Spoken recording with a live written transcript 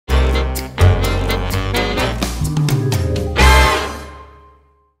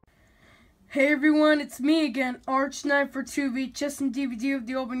Hey everyone, it's me again, Arch942 VHS and DVD of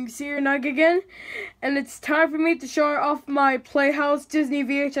the opening series again, and it's time for me to show off my Playhouse Disney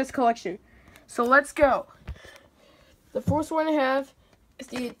VHS collection. So let's go. The first one I have is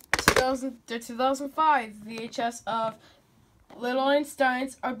the 2005 VHS of Little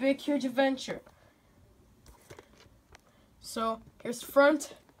Einstein's Our Big Huge Adventure. So here's the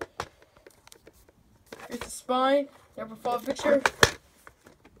front, here's the spine, their profile picture,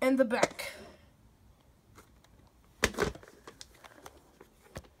 and the back.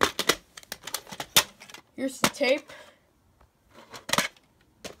 Here's the tape.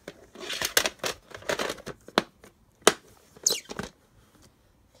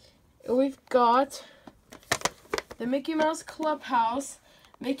 And we've got the Mickey Mouse Clubhouse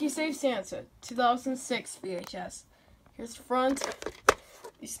Mickey Save Santa 2006 VHS. Here's the front,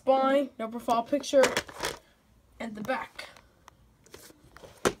 the spine, no profile picture, and the back.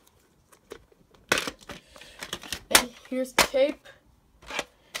 And here's the tape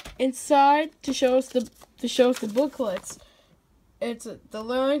inside to show us the booklets. It's the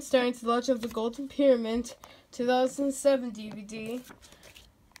Little Einstein's The Legend of the Golden Pyramid 2007 DVD,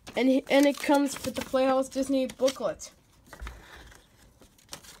 and it comes with the Playhouse Disney booklet.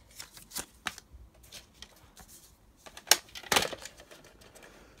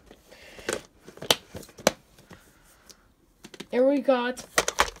 And we got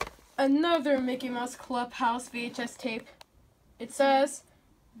another Mickey Mouse Clubhouse VHS tape. It says,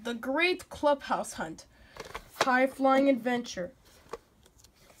 The Great Clubhouse Hunt, High-Flying Adventure.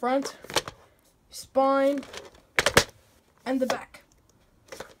 Front, spine, and the back.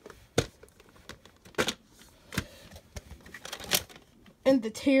 And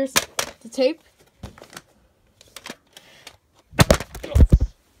here's the tape.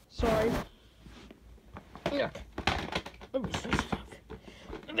 Sorry. Look. Let me see stuff.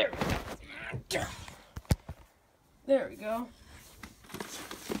 There we go. There we go.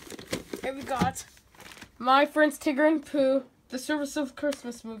 Here we got My Friends Tigger and Pooh, the Service of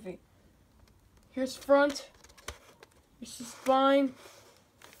Christmas movie. Here's front, here's the spine,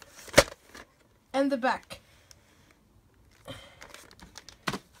 and the back.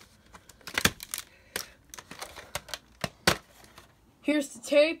 Here's the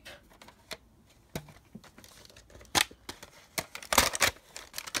tape.